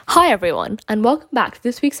Hi everyone, and welcome back to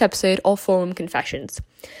this week's episode of Forum Confessions.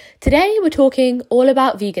 Today we're talking all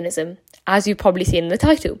about veganism, as you've probably seen in the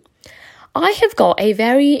title. I have got a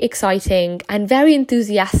very exciting and very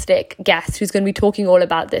enthusiastic guest who's going to be talking all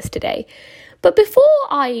about this today. But before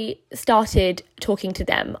I started talking to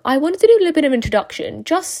them, I wanted to do a little bit of introduction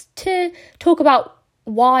just to talk about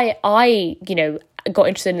why I, got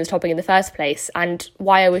interested in this topic in the first place and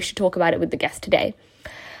why I wish to talk about it with the guest today.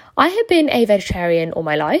 I have been a vegetarian all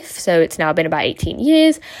my life, so it's now been about 18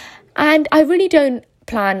 years, and I really don't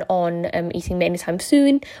plan on eating meat anytime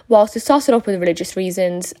soon. Whilst it started off with religious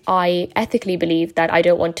reasons, I ethically believe that I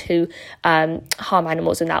don't want to harm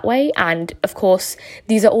animals in that way, and of course,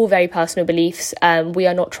 these are all very personal beliefs. We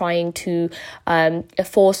are not trying to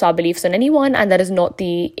force our beliefs on anyone, and that is not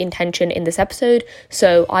the intention in this episode,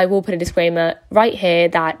 so I will put a disclaimer right here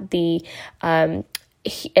that the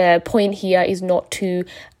point here is not to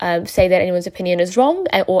say that anyone's opinion is wrong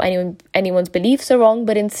or anyone's beliefs are wrong,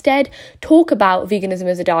 but instead talk about veganism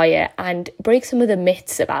as a diet and break some of the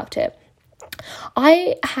myths about it.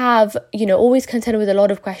 I have, always contended with a lot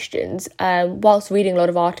of questions whilst reading a lot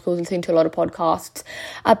of articles and listening to a lot of podcasts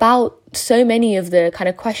about so many of the kind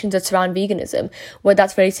of questions that surround veganism, whether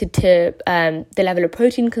that's related to the level of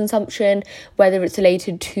protein consumption, whether it's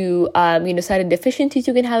related to, certain deficiencies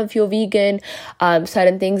you can have if you're vegan,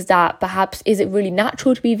 certain things that perhaps is it really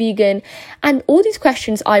natural to be vegan? And all these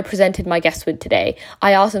questions I presented my guests with today.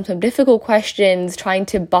 I asked them some difficult questions, trying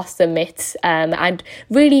to bust the myths and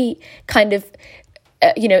really kind of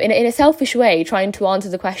in a selfish way, trying to answer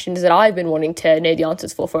the questions that I've been wanting to know the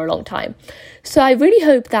answers for a long time. So I really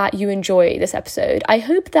hope that you enjoy this episode. I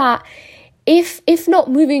hope that if not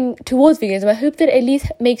moving towards veganism, I hope that it at least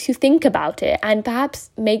makes you think about it and perhaps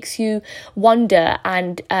makes you wonder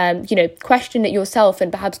and, question it yourself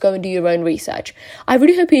and perhaps go and do your own research. I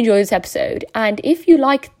really hope you enjoy this episode. And if you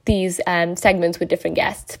like these segments with different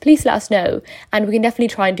guests, please let us know and we can definitely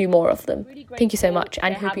try and do more of them. Really Thank you so much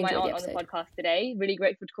and hope you enjoy the episode. On the podcast today. Really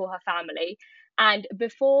grateful to call her family. And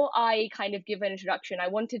before I kind of give an introduction, I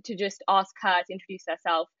wanted to just ask her to introduce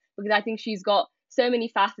herself because I think she's got so many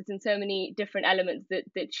facets and so many different elements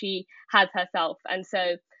that she has herself. And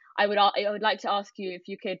so I would like to ask you if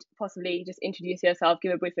you could possibly just introduce yourself,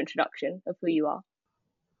 give a brief introduction of who you are.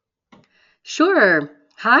 Sure.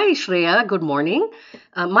 Hi, Shreya. Good morning.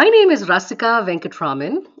 My name is Rasika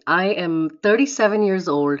Venkatraman. I am 37 years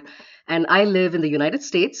old and I live in the United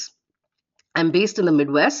States. I'm based in the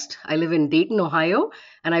Midwest. I live in Dayton, Ohio,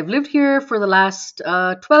 and I've lived here for the last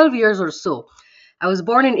 12 years or so. I was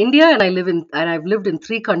born in India and I've lived in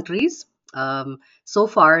 3 countries so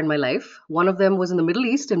far in my life. One of them was in the Middle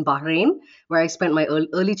East in Bahrain, where I spent my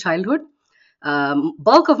early childhood.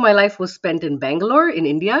 Bulk of my life was spent in Bangalore in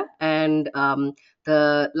India, and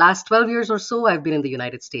the last 12 years or so I've been in the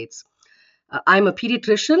United States. I'm a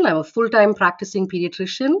pediatrician. I'm a full-time practicing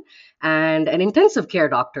pediatrician and an intensive care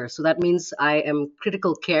doctor. So that means I am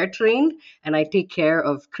critical care trained and I take care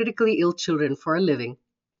of critically ill children for a living.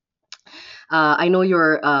 I know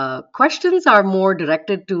your questions are more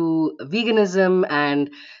directed to veganism and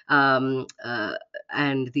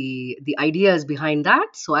the ideas behind that.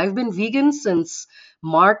 So I've been vegan since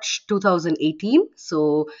March 2018.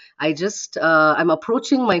 So I'm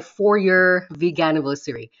approaching my 4-year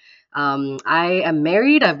veganiversary. I am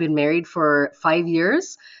married. I've been married for 5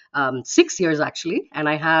 years, 6 years actually, and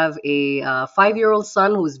I have a 5-year-old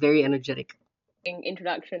son who is very energetic.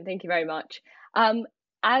 Introduction. Thank you very much.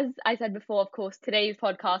 As I said before, of course, today's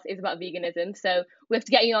podcast is about veganism, so we have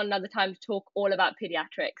to get you on another time to talk all about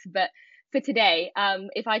pediatrics. But for today,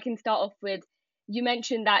 if I can start off with, you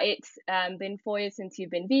mentioned that it's been 4 years since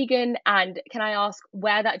you've been vegan, and can I ask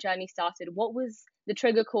where that journey started? What was the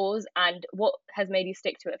trigger cause, and what has made you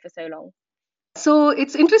stick to it for so long? So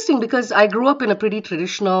it's interesting because I grew up in a pretty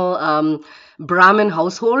traditional Brahmin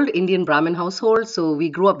household, Indian Brahmin household. So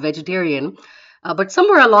we grew up vegetarian. But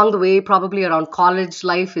somewhere along the way, probably around college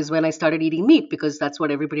life, is when I started eating meat because that's what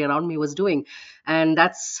everybody around me was doing. And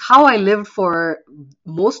that's how I lived for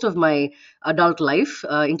most of my adult life,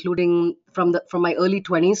 including from my early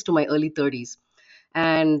 20s to my early 30s.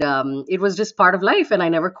 And it was just part of life and I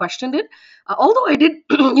never questioned it. Although I did,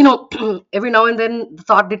 every now and then the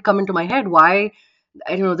thought did come into my head, why,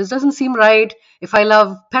 this doesn't seem right. If I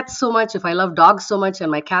love pets so much, if I love dogs so much and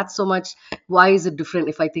my cats so much, why is it different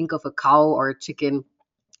if I think of a cow or a chicken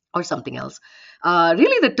or something else?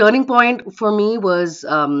 Really, the turning point for me was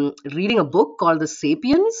reading a book called The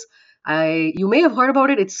Sapiens. You may have heard about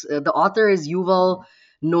it. It's the author is Yuval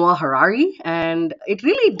Noah Harari, and it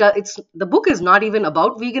really does. It's the book is not even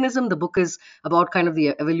about veganism. The book is about kind of the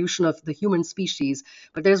evolution of the human species.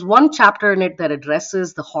 But there's one chapter in it that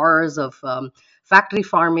addresses the horrors of factory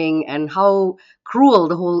farming and how cruel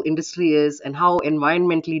the whole industry is, and how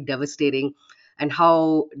environmentally devastating, and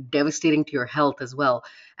how devastating to your health as well.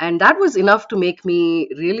 And that was enough to make me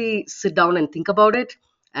really sit down and think about it.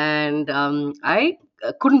 And I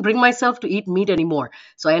couldn't bring myself to eat meat anymore.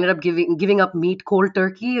 So I ended up giving up meat cold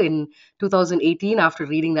turkey in 2018 after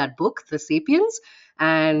reading that book, The Sapiens.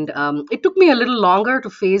 And it took me a little longer to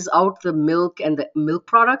phase out the milk and the milk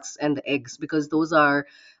products and the eggs, because those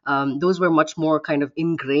were much more kind of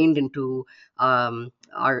ingrained into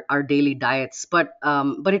our daily diets. But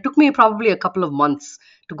it took me probably a couple of months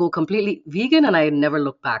to go completely vegan, and I never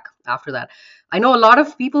looked back after that. I know a lot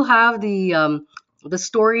of people have the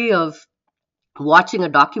story of watching a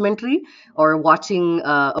documentary or watching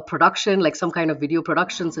a production, like some kind of video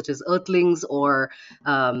production such as Earthlings or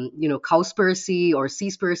Cowspiracy or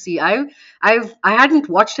Seaspiracy. I hadn't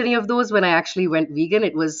watched any of those when I actually went vegan.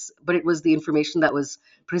 It was the information that was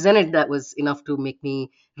presented that was enough to make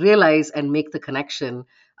me realize and make the connection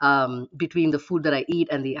between the food that I eat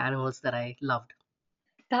and the animals that I loved.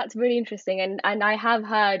 That's really interesting, and I have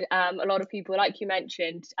heard a lot of people, like you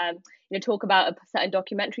mentioned, talk about a certain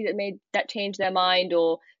documentary that changed their mind,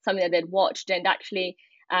 or something that they'd watched. And actually,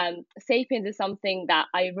 *Sapiens* is something that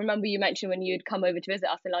I remember you mentioned when you'd come over to visit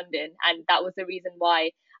us in London, and that was the reason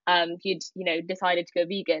why you'd decided to go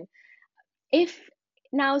vegan. If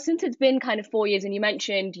Now, since it's been kind of 4 years, and you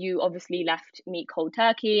mentioned you obviously left meat cold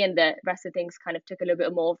turkey, and the rest of things kind of took a little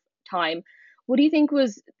bit more time, what do you think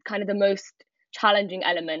was kind of the most challenging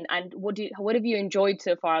element, and what have you enjoyed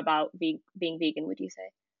so far about being vegan, would you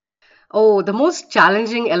say? Oh, the most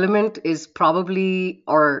challenging element is probably,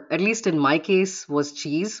 or at least in my case, was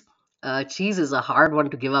cheese. Cheese is a hard one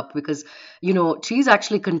to give up because, cheese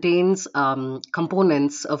actually contains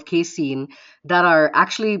components of casein that are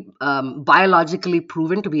actually biologically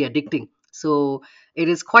proven to be addicting. So it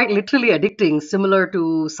is quite literally addicting, similar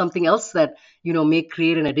to something else that, may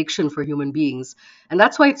create an addiction for human beings. And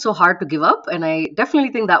that's why it's so hard to give up. And I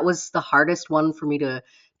definitely think that was the hardest one for me to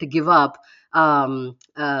give up.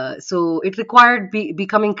 So it required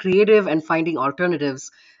becoming creative and finding alternatives.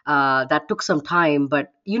 That took some time,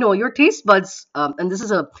 but your taste buds, and this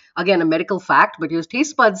is again a medical fact, but your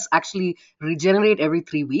taste buds actually regenerate every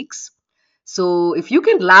 3 weeks. So if you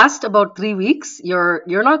can last about 3 weeks, you're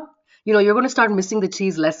not, you're going to start missing the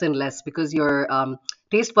cheese less and less, because your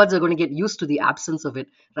taste buds are going to get used to the absence of it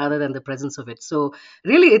rather than the presence of it. So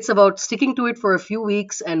really, it's about sticking to it for a few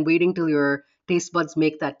weeks and waiting till your taste buds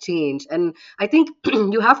make that change. And I think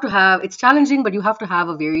you have to have, it's challenging, but you have to have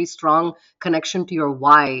a very strong connection to your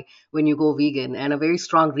why when you go vegan, and a very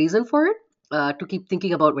strong reason for it to keep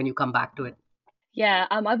thinking about when you come back to it. Yeah,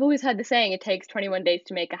 I've always heard the saying it takes 21 days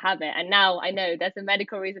to make a habit, and now I know there's a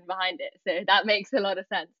medical reason behind it, so that makes a lot of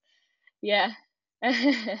sense. Yeah.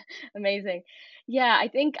 Amazing. Yeah, I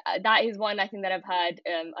think that is one I think that I've heard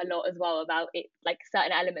a lot as well, about it, like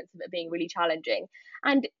certain elements of it being really challenging.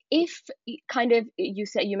 And if kind of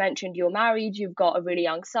you mentioned you're married, you've got a really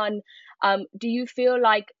young son, do you feel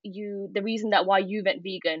like the reason that why you went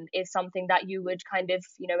vegan is something that you would kind of,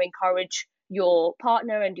 encourage your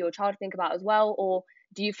partner and your child to think about as well? Or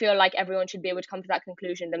do you feel like everyone should be able to come to that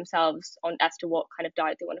conclusion themselves on as to what kind of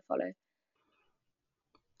diet they want to follow?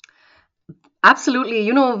 Absolutely.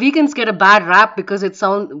 Vegans get a bad rap because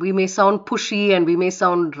we may sound pushy, and we may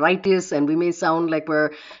sound righteous, and we may sound like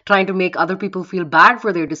we're trying to make other people feel bad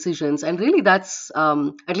for their decisions. And really, that's,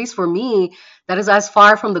 at least for me, that is as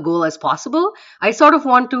far from the goal as possible. I sort of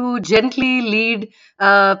want to gently lead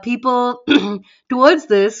people towards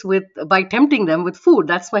this by tempting them with food.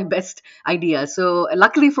 That's my best idea. So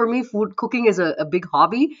luckily for me, food cooking is a big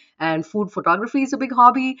hobby, and food photography is a big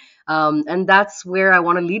hobby. And that's where I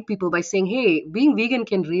want to lead people by saying, hey, being vegan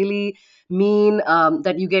can really mean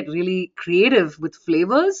that you get really creative with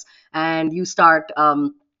flavors, and you start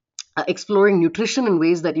exploring nutrition in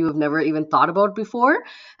ways that you have never even thought about before.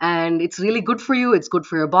 And it's really good for you. It's good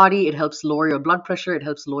for your body. It helps lower your blood pressure. It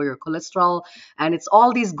helps lower your cholesterol. And it's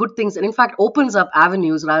all these good things. And in fact, opens up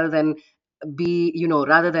avenues rather than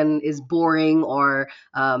is boring or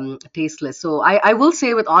tasteless. So I will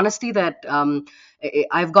say with honesty that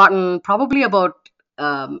I've gotten probably about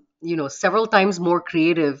several times more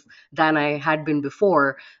creative than I had been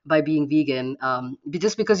before by being vegan.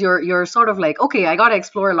 Just because you're sort of like, okay, I got to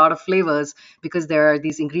explore a lot of flavors because there are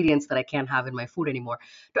these ingredients that I can't have in my food anymore.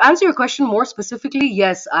 To answer your question more specifically,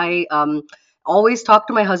 yes, I always talk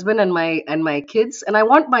to my husband and my kids, and I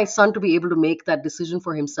want my son to be able to make that decision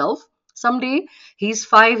for himself. someday. He's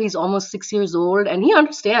 5, he's almost 6 years old, and he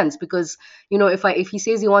understands because, if he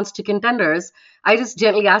says he wants chicken tenders, I just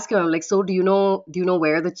gently ask him, I'm like, so do you know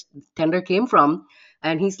where the tender came from?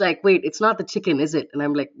 And he's like, wait, it's not the chicken, is it? And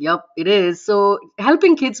I'm like, yep, it is. So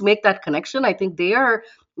helping kids make that connection, I think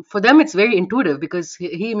for them, it's very intuitive because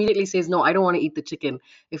he immediately says, no, I don't want to eat the chicken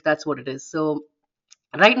if that's what it is. So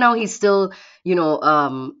right now he's still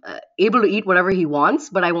able to eat whatever he wants,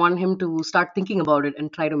 but I want him to start thinking about it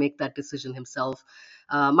and try to make that decision himself.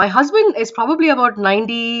 My husband is probably about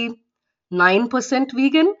 99%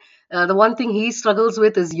 vegan. The one thing he struggles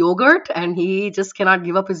with is yogurt, and he just cannot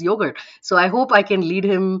give up his yogurt. So I hope I can lead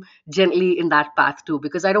him gently in that path too,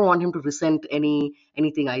 because I don't want him to resent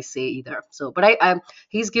anything I say either. So but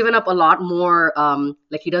he's given up a lot more.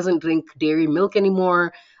 Like, he doesn't drink dairy milk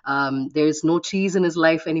anymore. There's no cheese in his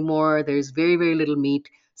life anymore. There's very, very little meat.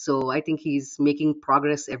 So I think he's making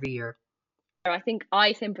progress every year. I think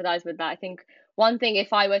I sympathize with that. I think one thing,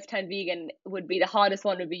 if I was to turn vegan, would be the hardest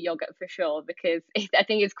one would be yogurt for sure, because I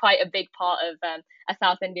think it's quite a big part of a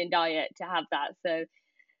South Indian diet to have that. So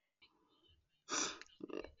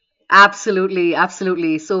Absolutely,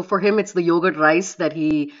 absolutely. So for him, it's the yogurt rice that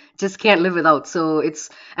he just can't live without.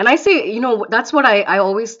 And I say, that's what I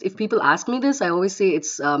always, if people ask me this, I always say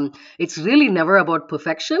it's really never about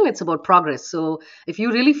perfection. It's about progress. So if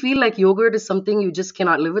you really feel like yogurt is something you just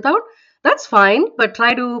cannot live without, that's fine. But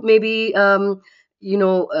try to maybe, cut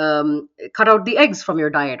out the eggs from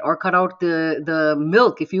your diet, or cut out the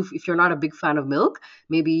milk. If you're not a big fan of milk,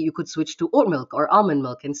 maybe you could switch to oat milk or almond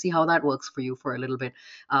milk and see how that works for you for a little bit.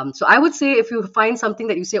 So I would say, if you find something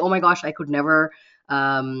that you say, oh my gosh, I could never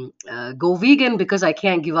go vegan because I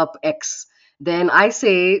can't give up X, then I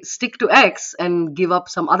say stick to X and give up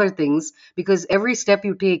some other things, because every step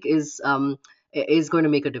you take is going to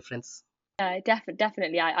make a difference.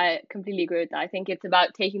 definitely, I completely agree with that. I think it's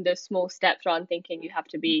about taking those small steps rather than thinking you have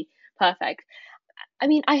to be perfect. I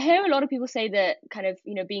mean, I hear a lot of people say that kind of,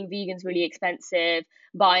 being vegan is really expensive.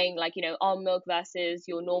 Buying, like, almond milk versus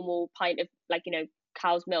your normal pint of, like,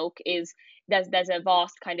 cow's milk, is there's a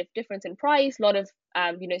vast kind of difference in price. A lot of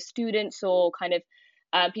students or kind of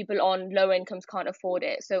people on low incomes can't afford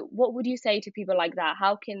it. So what would you say to people like that?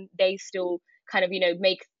 How can they still kind of,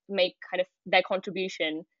 make kind of their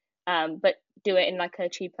contribution, but do it in like a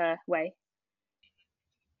cheaper way?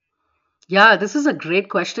 Yeah, this is a great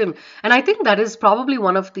question. And I think that is probably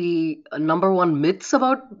one of the number one myths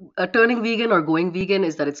about turning vegan or going vegan,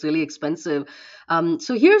 is that it's really expensive.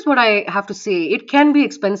 So here's what I have to say: it can be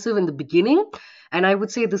expensive in the beginning. And I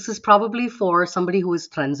would say this is probably for somebody who is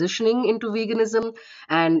transitioning into veganism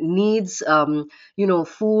and needs,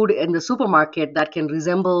 food in the supermarket that can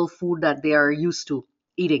resemble food that they are used to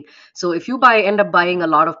eating. So if you end up buying a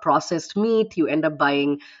lot of processed meat, you end up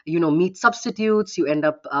buying, meat substitutes, you end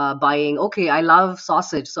up buying, okay, I love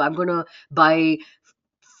sausage, so I'm going to buy,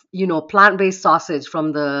 plant-based sausage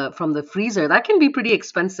from the freezer. That can be pretty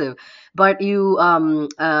expensive. But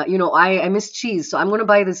I miss cheese, so I'm going to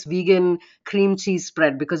buy this vegan cream cheese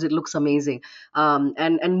spread because it looks amazing.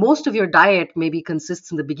 And most of your diet maybe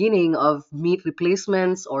consists in the beginning of meat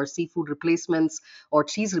replacements or seafood replacements or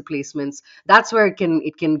cheese replacements. That's where it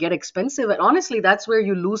can get expensive, and honestly, that's where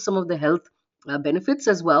you lose some of the health benefits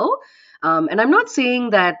as well. And I'm not saying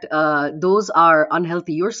that those are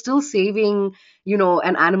unhealthy. You're still saving,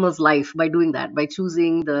 an animal's life by doing that, by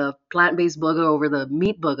choosing the plant-based burger over the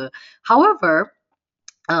meat burger. However,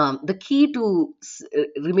 the key to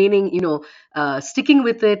remaining, sticking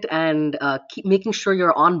with it and keep making sure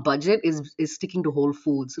you're on budget is sticking to whole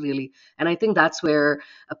foods, really. And I think that's where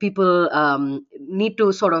people need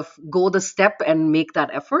to sort of go the step and make that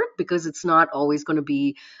effort, because it's not always going to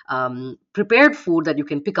be prepared food that you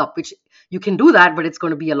can pick up, which you can do that, but it's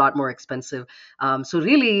going to be a lot more expensive. So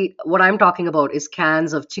really, what I'm talking about is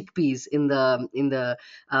cans of chickpeas in the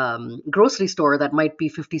grocery store that might be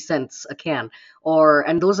 50 cents a can,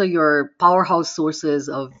 and those are your powerhouse sources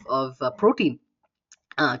of protein.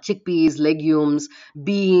 Chickpeas, legumes,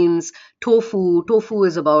 beans, tofu. Tofu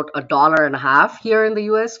is about $1.50 here in the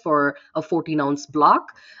US for a 14-ounce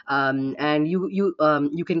block. And you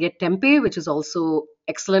can get tempeh, which is also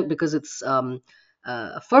excellent because it's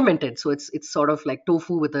fermented, so it's sort of like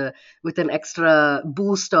tofu with an extra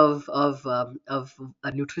boost of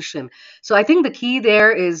nutrition. So I think the key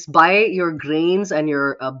there is buy your grains and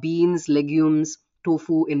your beans, legumes,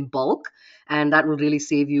 tofu in bulk, and that will really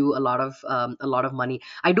save you a lot of money.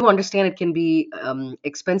 I do understand it can be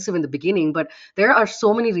expensive in the beginning, but there are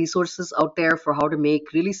so many resources out there for how to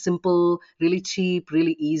make really simple, really cheap,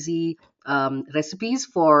 really easy recipes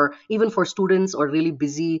for even for students or really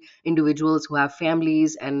busy individuals who have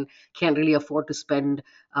families and can't really afford to spend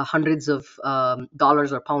hundreds of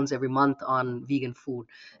dollars or pounds every month on vegan food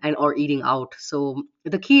and or eating out. So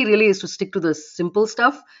the key really is to stick to the simple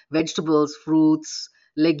stuff: vegetables, fruits,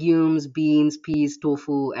 legumes, beans, peas,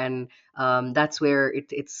 tofu, and that's where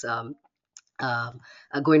it's um,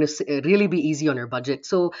 going to really be easy on your budget.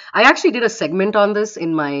 So I actually did a segment on this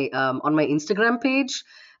in my on my Instagram page,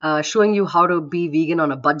 showing you how to be vegan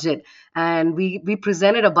on a budget, and we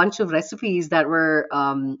presented a bunch of recipes that were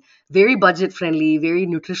very budget friendly, very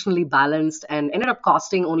nutritionally balanced, and ended up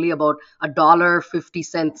costing only about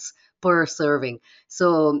 $1.50 per serving.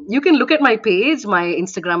 So you can look at my page. My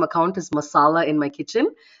Instagram account is Masala in my kitchen,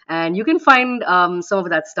 and you can find some of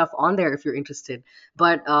that stuff on there if you're interested.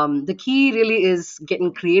 But the key really is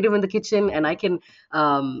getting creative in the kitchen, and I can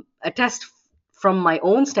attest from my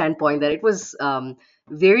own standpoint that it was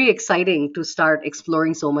very exciting to start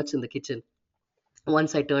exploring so much in the kitchen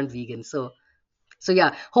once I turned vegan. So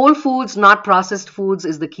yeah, whole foods, not processed foods,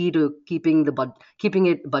 is the key to keeping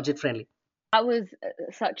it budget friendly. That was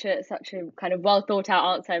such a kind of well thought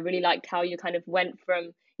out answer. I really liked how you kind of went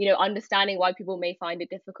from, understanding why people may find it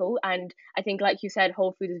difficult. And I think, like you said,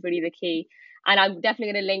 whole food is really the key. And I'm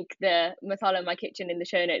definitely going to link the masala in my kitchen in the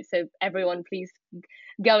show notes. So everyone, please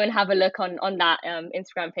go and have a look on that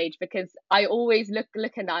Instagram page, because I always look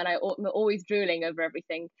at that and I'm always drooling over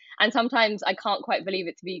everything. And sometimes I can't quite believe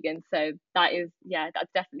it's vegan. So that is, yeah,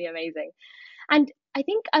 that's definitely amazing. And I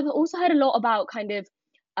think I've also heard a lot about kind of,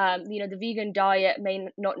 the vegan diet may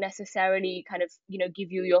not necessarily kind of,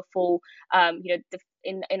 give you your full,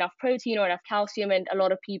 enough protein or enough calcium. And a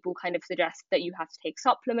lot of people kind of suggest that you have to take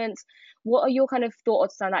supplements. What are your kind of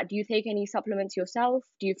thoughts on that? Do you take any supplements yourself?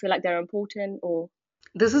 Do you feel like they're important or?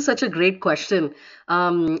 This is such a great question.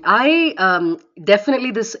 I definitely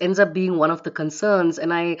this ends up being one of the concerns,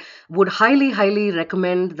 and I would highly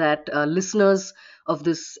recommend that listeners of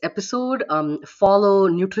this episode follow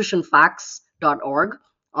nutritionfacts.org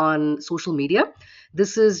on social media.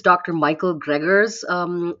 This is Dr. Michael Greger's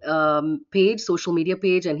page, social media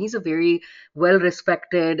page, and he's a very well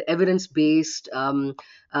respected, evidence based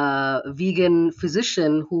vegan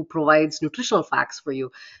physician who provides nutritional facts for you.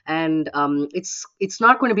 And it's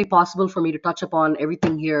not going to be possible for me to touch upon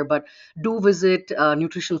everything here, but do visit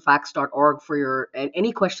nutritionfacts.org for your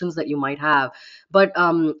any questions that you might have. But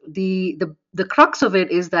the crux of it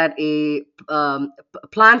is that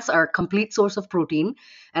plants are a complete source of protein,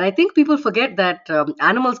 and I think people forget that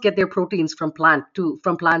animals get their proteins from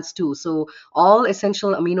plants too. So all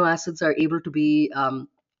essential amino acids are able to be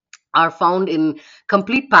are found in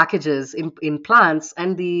complete packages in plants,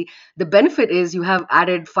 and the benefit is you have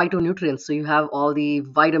added phytonutrients, so you have all the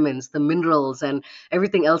vitamins, the minerals, and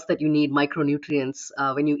everything else that you need, micronutrients,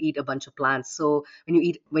 when you eat a bunch of plants, so when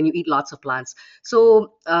you eat lots of plants.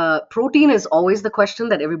 So protein is always the question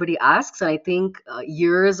that everybody asks, and I think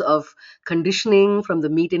years of conditioning from the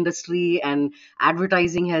meat industry and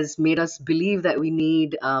advertising has made us believe that we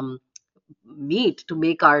need meat to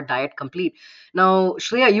make our diet complete. Now,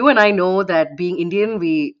 Shreya, you and I know that being Indian,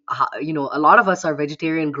 a lot of us are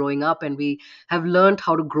vegetarian growing up, and we have learned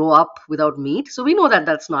how to grow up without meat. So we know that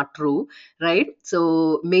that's not true, right?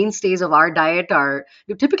 So mainstays of our diet are,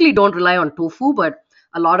 you typically don't rely on tofu, but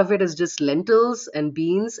a lot of it is just lentils and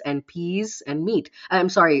beans and peas and meat. I'm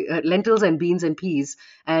sorry, lentils and beans and peas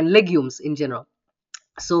and legumes in general.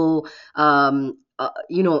 So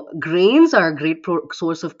grains are a great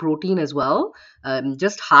source of protein as well.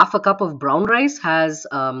 Just half a cup of brown rice has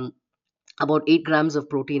about 8 grams of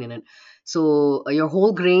protein in it. So your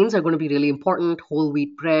whole grains are going to be really important: whole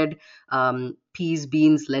wheat bread, peas,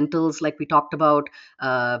 beans, lentils, like we talked about.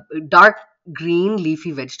 Dark green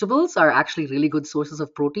leafy vegetables are actually really good sources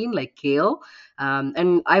of protein, like kale.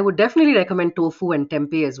 And I would definitely recommend tofu and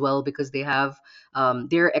tempeh as well, because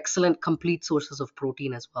they're excellent complete sources of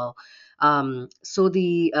protein as well. So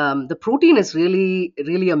the protein is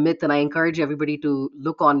really a myth, and I encourage everybody to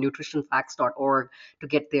look on nutritionfacts.org to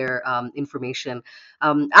get their information.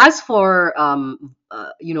 As for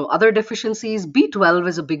other deficiencies, B12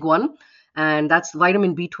 is a big one, and that's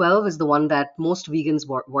vitamin B12 is the one that most vegans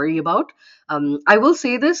worry about. I will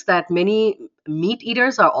say this, that many meat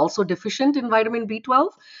eaters are also deficient in vitamin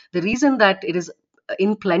B12. The reason that it is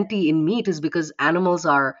in plenty in meat is because animals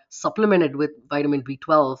are supplemented with vitamin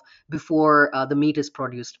B12 before the meat is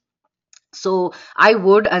produced. So I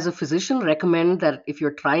would, as a physician, recommend that if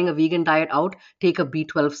you're trying a vegan diet out, take a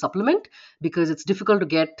B12 supplement, because it's difficult to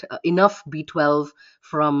get enough B12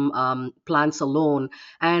 from plants alone.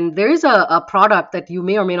 And there is a product that you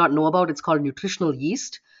may or may not know about. It's called nutritional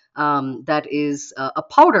yeast. that is a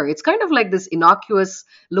powder. It's kind of like this innocuous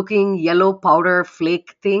looking yellow powder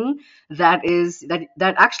flake thing that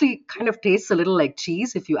actually kind of tastes a little like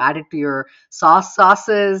cheese if you add it to your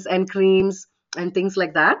sauces and creams and things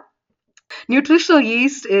like that. Nutritional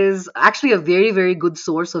yeast is actually a very, very good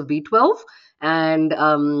source of B12 and,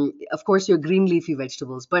 of course, your green leafy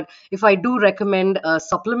vegetables. But if I do recommend a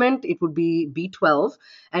supplement, it would be B12.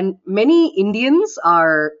 And many Indians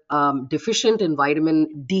are deficient in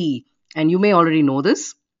vitamin D. And you may already know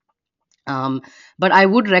this. Um, but I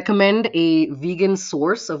would recommend a vegan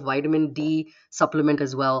source of vitamin D supplement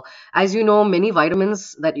as well. As you know, many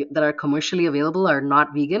vitamins that are commercially available are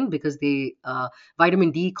not vegan because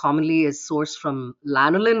vitamin D commonly is sourced from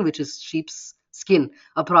lanolin, which is sheep's skin,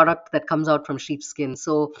 a product that comes out from sheep's skin.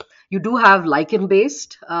 So you do have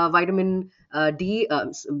lichen-based vitamin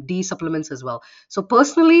D supplements as well. So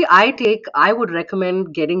personally, I would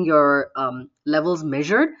recommend getting your levels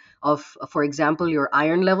measured of, for example, your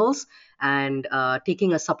iron levels and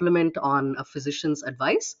taking a supplement on a physician's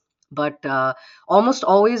advice. But almost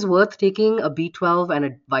always worth taking a B12 and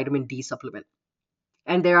a vitamin D supplement.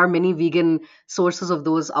 And there are many vegan sources of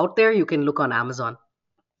those out there. You can look on Amazon.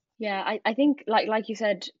 Yeah, I think like you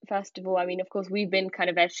said, first of all, I mean, of course, we've been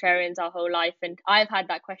kind of vegetarians our whole life, and I've had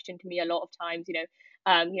that question to me a lot of times,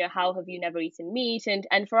 how have you never eaten meat?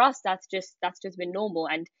 And for us, that's just been normal,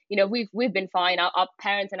 and we've been fine. Our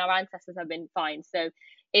parents and our ancestors have been fine, so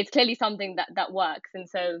it's clearly something that works. And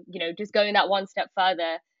so just going that one step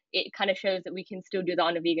further, it kind of shows that we can still do that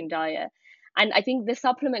on a vegan diet. And I think the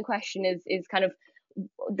supplement question is kind of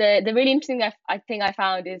the really interesting I think I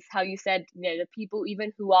found is how you said the people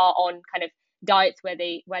even who are on kind of diets where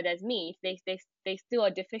there's meat, they still are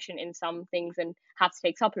deficient in some things and have to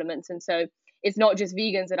take supplements. And so it's not just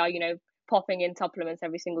vegans that are popping in supplements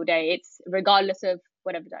every single day. It's regardless of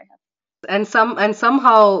whatever diet. And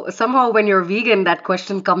somehow when you're vegan, that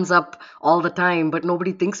question comes up all the time, but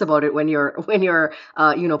nobody thinks about it when you're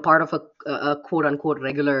part of a quote unquote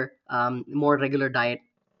regular, more regular diet.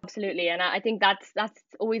 Absolutely, and I think that's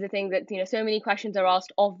always the thing that so many questions are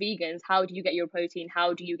asked of vegans. How do you get your protein?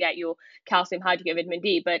 How do you get your calcium? How do you get vitamin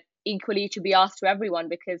D? But equally, it should be asked to everyone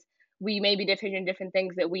because we may be deficient in different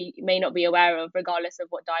things that we may not be aware of, regardless of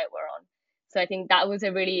what diet we're on. So I think that was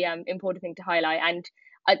a really important thing to highlight. And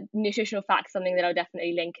nutritional facts, something that I'll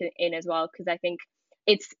definitely link in as well, because I think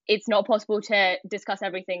it's not possible to discuss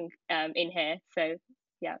everything in here. So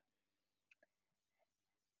yeah.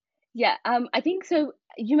 Yeah, I think so.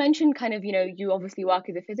 You mentioned kind of, you obviously work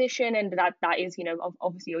as a physician, and that is,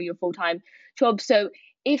 obviously your full-time job. So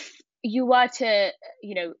if you were to,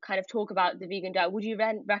 kind of talk about the vegan diet, would you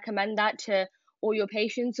then recommend that to all your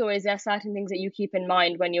patients, or is there certain things that you keep in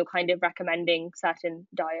mind when you're kind of recommending certain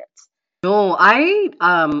diets? No,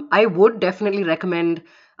 I would definitely recommend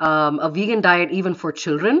a vegan diet even for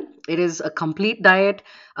children. It is a complete diet.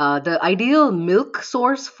 The ideal milk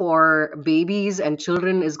source for babies and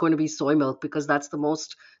children is going to be soy milk because that's the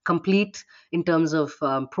most complete in terms of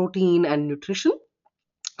protein and nutrition.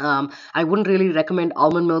 I wouldn't really recommend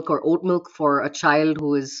almond milk or oat milk for a child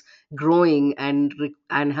who is growing and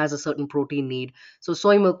has a certain protein need. So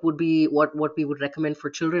soy milk would be what we would recommend for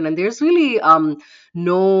children. And there's really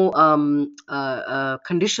no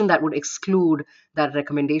condition that would exclude that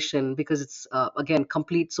recommendation because it's again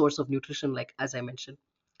complete source of nutrition, like as I mentioned.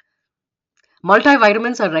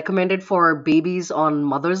 Multivitamins are recommended for babies on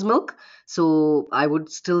mother's milk, so I would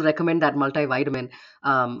still recommend that multivitamin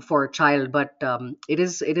for a child. But it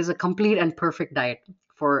is a complete and perfect diet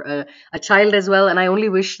for a child as well. And I only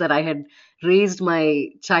wish that I had raised my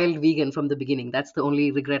child vegan from the beginning. That's the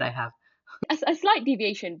only regret I have. A slight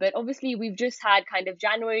deviation, but obviously we've just had kind of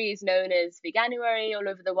January is known as Veganuary all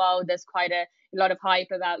over the world. There's quite a lot of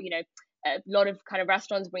hype about, a lot of kind of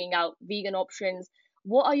restaurants bringing out vegan options.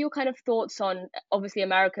 What are your kind of thoughts on, obviously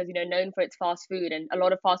America's, known for its fast food, and a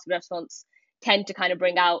lot of fast food restaurants tend to kind of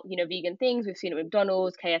bring out, vegan things. We've seen it with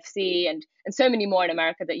McDonald's, KFC, and so many more in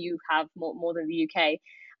America that you have more than the UK.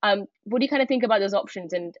 What do you kind of think about those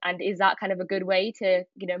options, and is that kind of a good way to,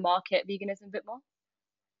 market veganism a bit more?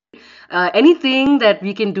 Anything that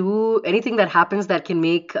we can do, anything that happens that can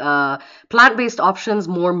make plant-based options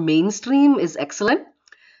more mainstream is excellent.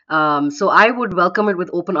 So I would welcome it with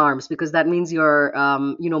open arms because that means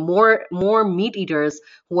more meat eaters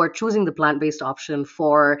who are choosing the plant-based option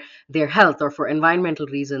for their health or for environmental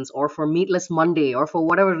reasons or for meatless Monday or for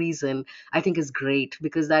whatever reason, I think is great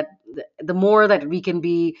because the more that we can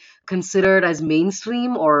be considered as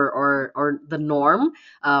mainstream or the norm,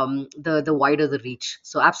 the wider the reach.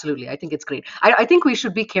 So absolutely, I think it's great. I think we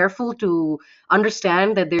should be careful to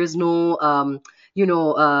understand that there's no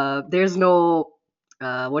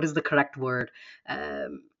what is the correct word?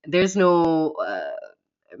 There's no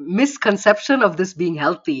misconception of this being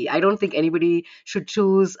healthy. I don't think anybody should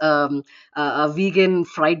choose a vegan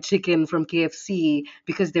fried chicken from KFC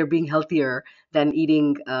because they're being healthier than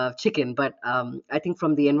eating chicken. But I think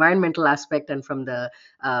from the environmental aspect and from the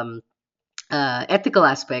ethical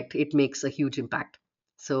aspect, it makes a huge impact.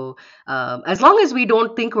 So, as long as we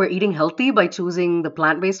don't think we're eating healthy by choosing the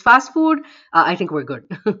plant based fast food, I think we're good.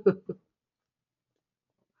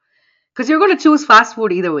 Because you're going to choose fast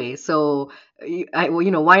food either way. So,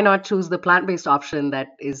 well, why not choose the plant based option that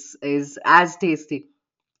is as tasty?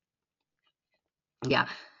 Yeah,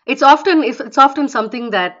 it's often something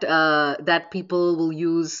that that people will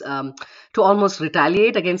use to almost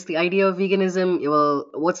retaliate against the idea of veganism. Well,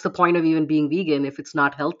 what's the point of even being vegan if it's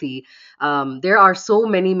not healthy? There are so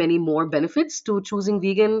many more benefits to choosing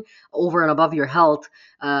vegan over and above your health,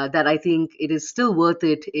 that I think it is still worth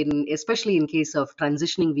it, in especially in case of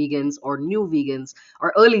transitioning vegans or new vegans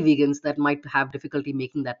or early vegans that might have difficulty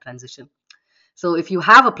making that transition. So if you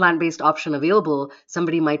have a plant-based option available,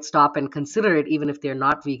 somebody might stop and consider it, even if they're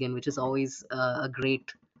not vegan, which is always a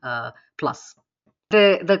great plus.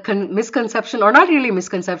 The misconception, or not really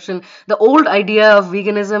misconception, the old idea of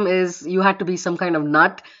veganism is you had to be some kind of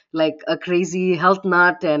nut, like a crazy health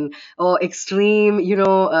nut, and or extreme,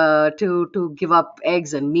 to give up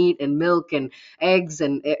eggs and meat and milk and eggs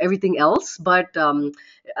and everything else. But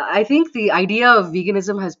I think the idea of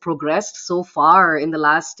veganism has progressed so far in the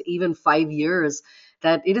last even 5 years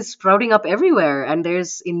that it is sprouting up everywhere, and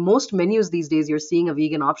there's in most menus these days you're seeing a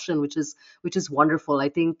vegan option, which is wonderful. I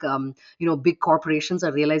think big corporations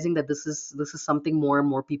are realizing that this is something more and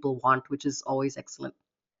more people want, which is always excellent.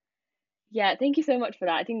 Yeah, thank you so much for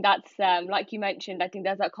that. I think that's like you mentioned, I think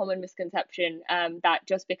there's that common misconception that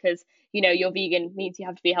just because, you're vegan means you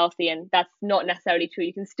have to be healthy, and that's not necessarily true.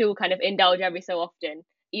 You can still kind of indulge every so often,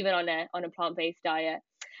 even on a plant-based diet.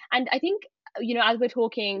 And I think, as we're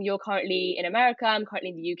talking, you're currently in America, I'm currently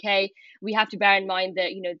in the UK. We have to bear in mind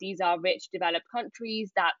that, these are rich, developed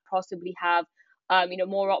countries that possibly have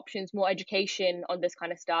more options, more education on this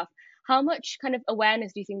kind of stuff. How much kind of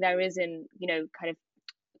awareness do you think there is in, kind of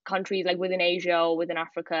countries like within Asia or within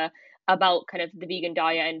Africa about kind of the vegan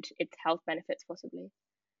diet and its health benefits, possibly?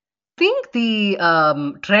 Think the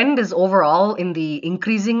trend is overall in the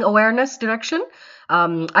increasing awareness direction.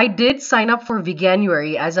 I did sign up for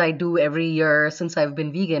Veganuary, as I do every year since I've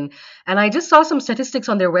been vegan, and I just saw some statistics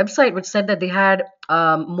on their website which said that they had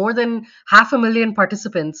more than 500,000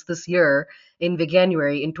 participants this year in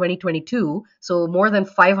Veganuary in 2022. So more than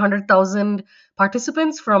 500,000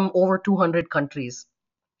 participants from over 200 countries.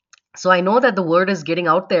 So I know that the word is getting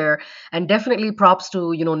out there, and definitely props to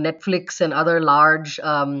Netflix and other large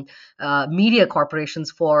media corporations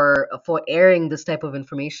for airing this type of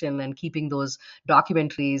information and keeping those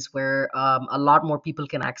documentaries where a lot more people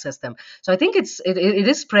can access them. So I think it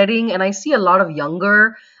is spreading, and I see a lot of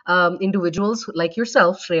younger individuals like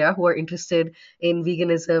yourself, Shreya, who are interested in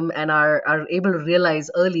veganism and are able to realize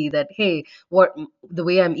early that, hey, what the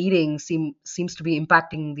way I'm eating seems to be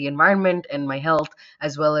impacting the environment and my health,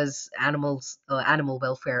 as well as animal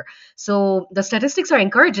welfare. So the statistics are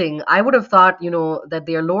encouraging. I would have thought that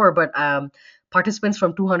they are lower, but participants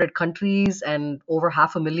from 200 countries and over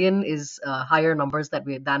 500,000 is higher numbers than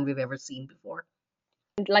we've ever seen before.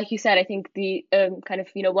 And like you said, I think the kind of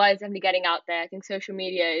word is definitely getting out there. I think social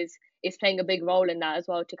media is playing a big role in that as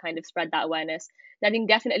well to kind of spread that awareness. And I think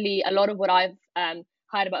definitely a lot of what I've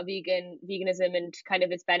heard about veganism and kind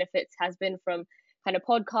of its benefits has been from kind of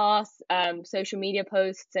podcasts, social media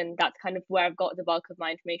posts, and that's kind of where I've got the bulk of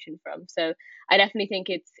my information from. So I definitely think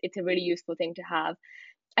it's a really useful thing to have.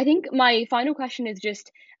 I think my final question is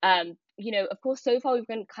just, of course, so far we've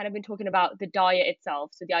kind of been talking about the diet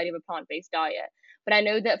itself, so the idea of a plant-based diet. But I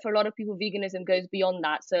know that for a lot of people, veganism goes beyond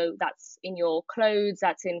that. So that's in your clothes,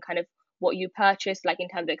 that's in kind of what you purchase, like in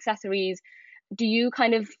terms of accessories. Do you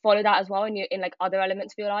kind of follow that as well in like other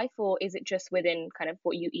elements of your life, or is it just within kind of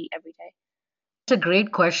what you eat every day? It's a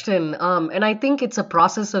great question. And I think it's a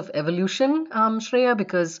process of evolution, Shreya,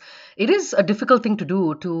 because it is a difficult thing to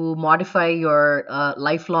do, to modify your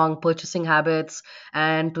lifelong purchasing habits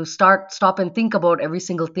and to stop and think about every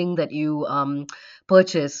single thing that you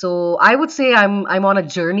purchase. So I would say I'm on a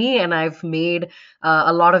journey, and I've made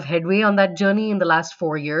a lot of headway on that journey in the last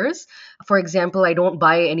 4 years. For example, I don't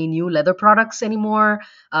buy any new leather products anymore,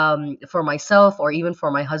 for myself or even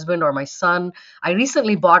for my husband or my son. I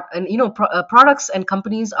recently bought, and products and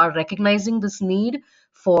companies are recognizing this need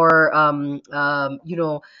for um, uh,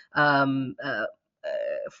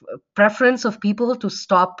 preference of people to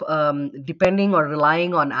stop depending or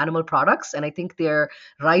relying on animal products, and I think they're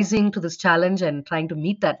rising to this challenge and trying to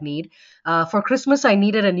meet that need. For Christmas, I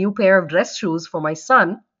needed a new pair of dress shoes for my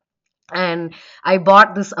son, and I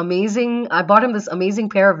bought him this amazing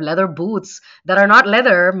pair of leather boots that are not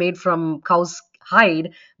leather, made from cow's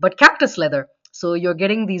hide, but cactus leather. So you're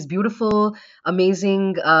getting these beautiful,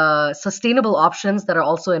 amazing, sustainable options that are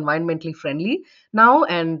also environmentally friendly now.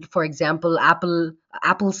 And for example,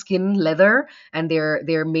 apple skin leather, and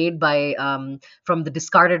they're made by from the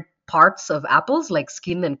discarded parts of apples like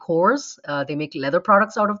skin and cores. They make leather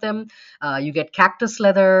products out of them. You get cactus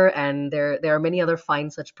leather, and there are many other fine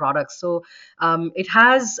such products. So it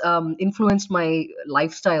has influenced my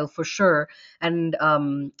lifestyle for sure, and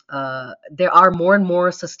there are more and more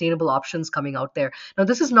sustainable options coming out there. Now,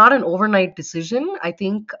 this is not an overnight decision. I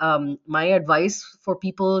think my advice for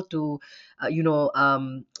people to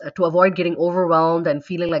avoid getting overwhelmed and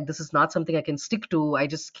feeling like this is not something I can stick to, I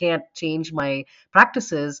just can't change my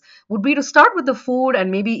practices, would be to start with the food,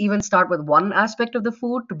 and maybe even start with one aspect of the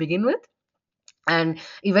food to begin with. And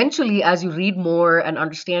eventually, as you read more and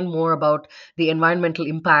understand more about the environmental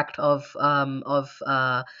impact of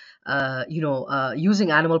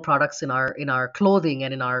using animal products in our clothing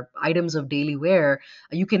and in our items of daily wear,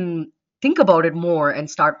 you can think about it more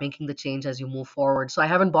and start making the change as you move forward. So I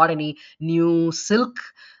haven't bought any new silk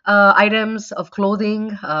items of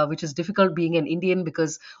clothing, which is difficult being an Indian,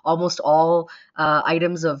 because almost all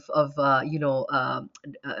items of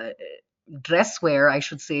dress wear, I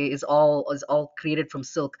should say, is all created from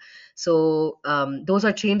silk. So those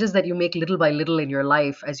are changes that you make little by little in your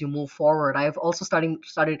life as you move forward. I've also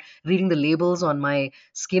started reading the labels on my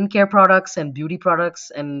skincare products and beauty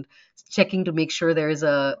products, and checking to make sure there is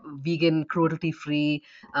a vegan, cruelty free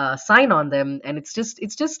sign on them. And it's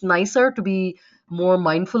just nicer to be more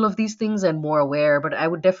mindful of these things and more aware. But I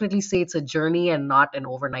would definitely say it's a journey and not an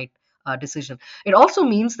overnight decision. It also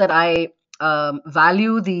means that I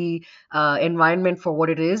value the environment for what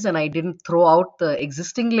it is, and I didn't throw out the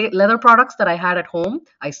existing leather products that I had at home.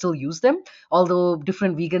 I still use them, although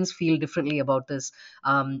different vegans feel differently about this.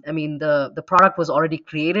 I mean, the product was already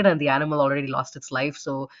created and the animal already lost its life,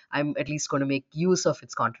 so I'm at least going to make use of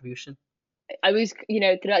its contribution. I was,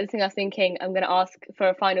 throughout this thing, I was thinking I'm going to ask for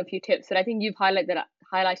a final few tips, but I think you've highlighted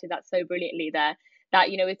that so brilliantly there. That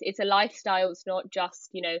it's a lifestyle. It's not just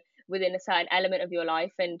within a certain element of your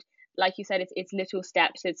life, and like you said, it's little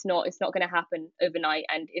steps. It's not going to happen overnight,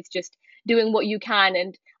 and it's just doing what you can.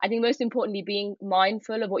 And I think most importantly, being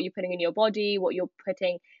mindful of what you're putting in your body, what you're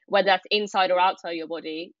putting, whether that's inside or outside your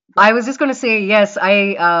body. I was just going to say, yes,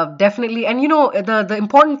 I definitely. And the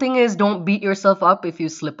important thing is, don't beat yourself up if you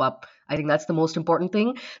slip up. I think that's the most important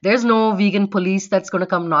thing. There's no vegan police that's going to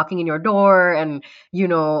come knocking in your door and,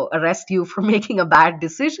 arrest you for making a bad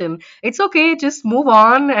decision. It's okay, just move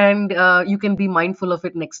on, and you can be mindful of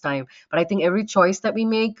it next time. But I think every choice that we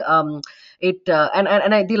make, it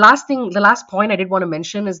and I, the last point I did want to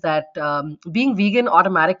mention is that being vegan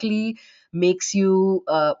automatically makes you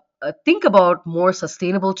think about more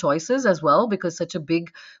sustainable choices as well, because such a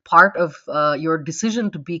big part of your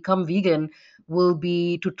decision to become vegan will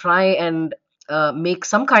be to try and make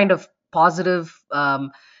some kind of positive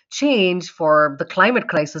change for the climate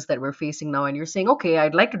crisis that we're facing now. And you're saying, okay,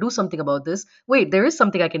 I'd like to do something about this. Wait, there is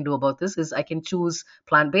something I can do about this, is I can choose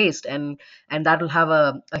plant-based, and that will have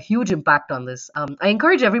a huge impact on this. I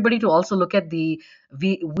encourage everybody to also look at the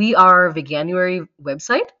We Are Veganuary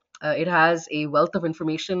website. It has a wealth of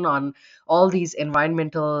information on all these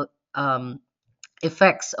environmental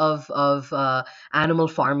effects of animal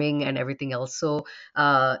farming and everything else. So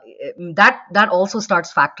that also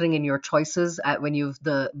starts factoring in your choices when you've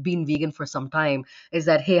been vegan for some time. Is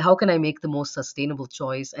that, hey, how can I make the most sustainable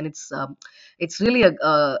choice? And it's really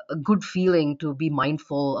a good feeling to be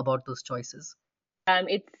mindful about those choices.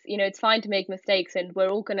 It's fine to make mistakes, and we're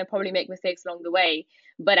all going to probably make mistakes along the way,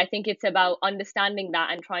 but I think it's about understanding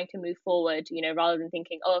that and trying to move forward, rather than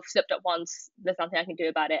thinking, oh, I've slipped up once, there's nothing I can do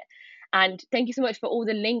about it. And thank you so much for all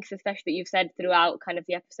the links, especially that you've said throughout kind of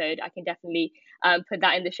the episode. I can definitely put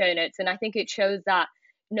that in the show notes, and I think it shows that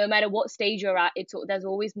no matter what stage you're at, there's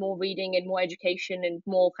always more reading and more education and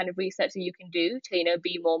more kind of research that you can do to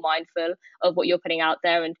be more mindful of what you're putting out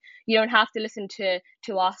there. And you don't have to listen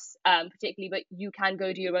to us particularly, but you can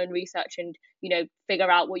go do your own research and figure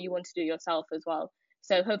out what you want to do yourself as well.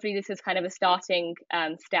 So hopefully this is kind of a starting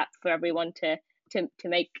step for everyone to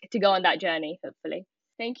go on that journey, hopefully.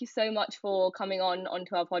 Thank you so much for coming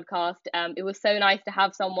onto our podcast. It was so nice to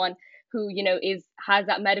have someone who has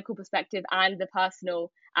that medical perspective and the personal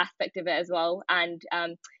aspect of it as well, and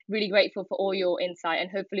really grateful for all your insight, and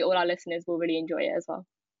hopefully all our listeners will really enjoy it as well.